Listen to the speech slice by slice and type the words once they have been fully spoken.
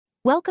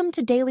Welcome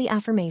to Daily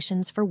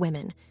Affirmations for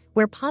Women,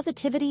 where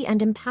positivity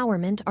and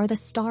empowerment are the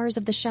stars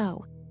of the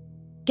show.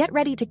 Get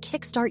ready to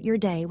kickstart your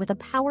day with a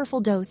powerful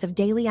dose of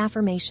daily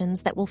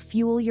affirmations that will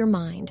fuel your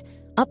mind,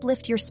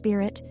 uplift your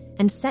spirit,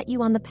 and set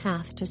you on the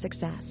path to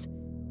success.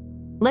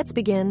 Let's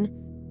begin.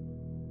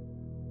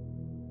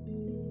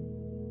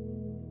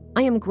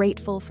 I am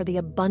grateful for the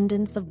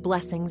abundance of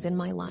blessings in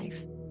my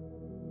life.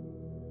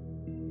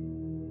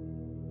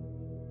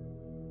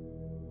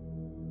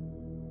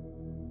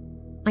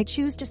 I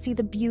choose to see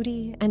the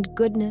beauty and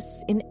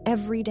goodness in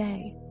every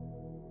day.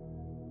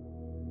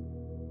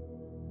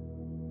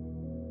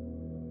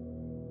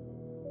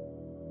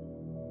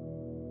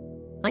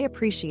 I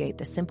appreciate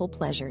the simple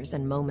pleasures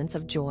and moments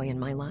of joy in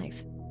my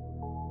life.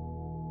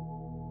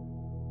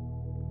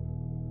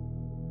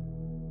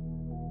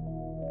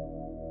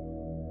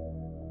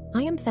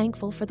 I am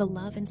thankful for the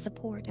love and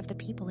support of the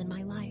people in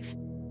my life.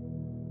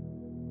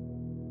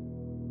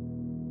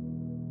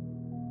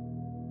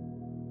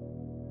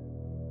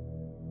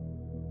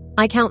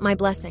 I count my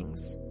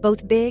blessings,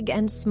 both big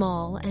and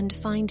small, and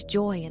find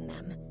joy in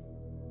them.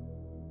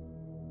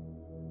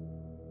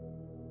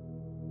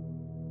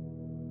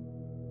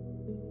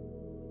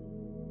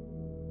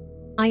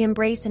 I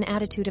embrace an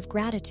attitude of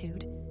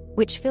gratitude,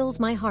 which fills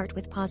my heart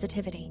with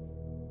positivity.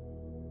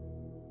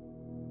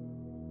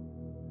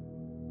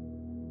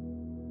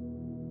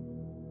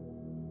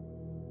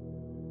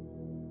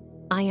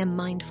 I am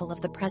mindful of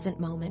the present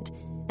moment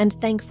and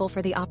thankful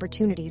for the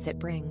opportunities it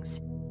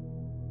brings.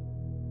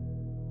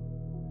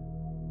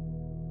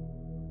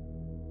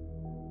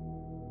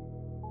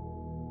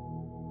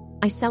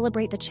 I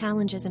celebrate the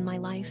challenges in my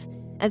life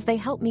as they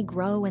help me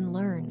grow and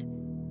learn.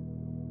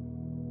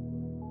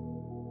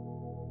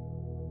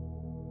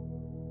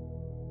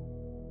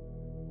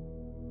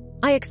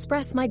 I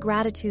express my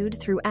gratitude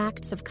through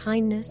acts of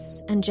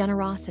kindness and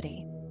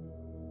generosity.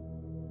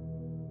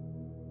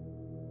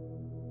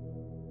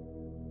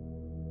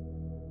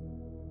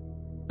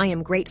 I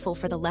am grateful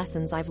for the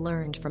lessons I've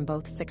learned from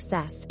both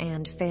success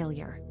and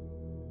failure.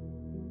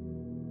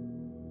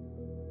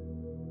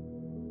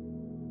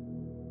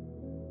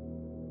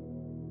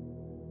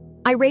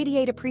 I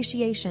radiate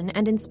appreciation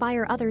and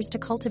inspire others to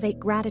cultivate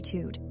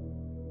gratitude.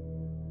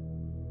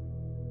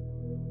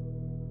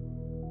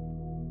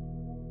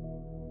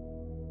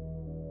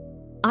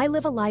 I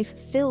live a life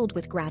filled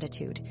with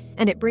gratitude,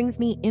 and it brings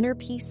me inner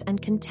peace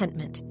and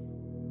contentment.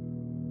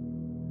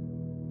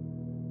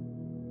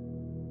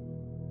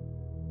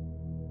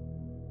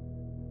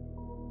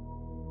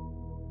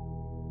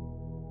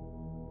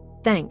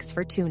 Thanks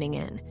for tuning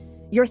in.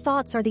 Your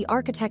thoughts are the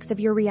architects of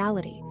your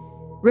reality.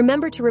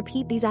 Remember to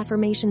repeat these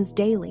affirmations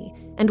daily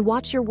and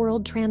watch your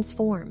world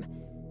transform.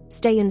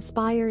 Stay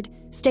inspired,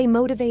 stay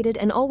motivated,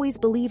 and always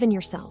believe in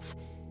yourself.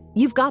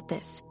 You've got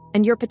this,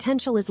 and your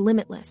potential is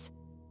limitless.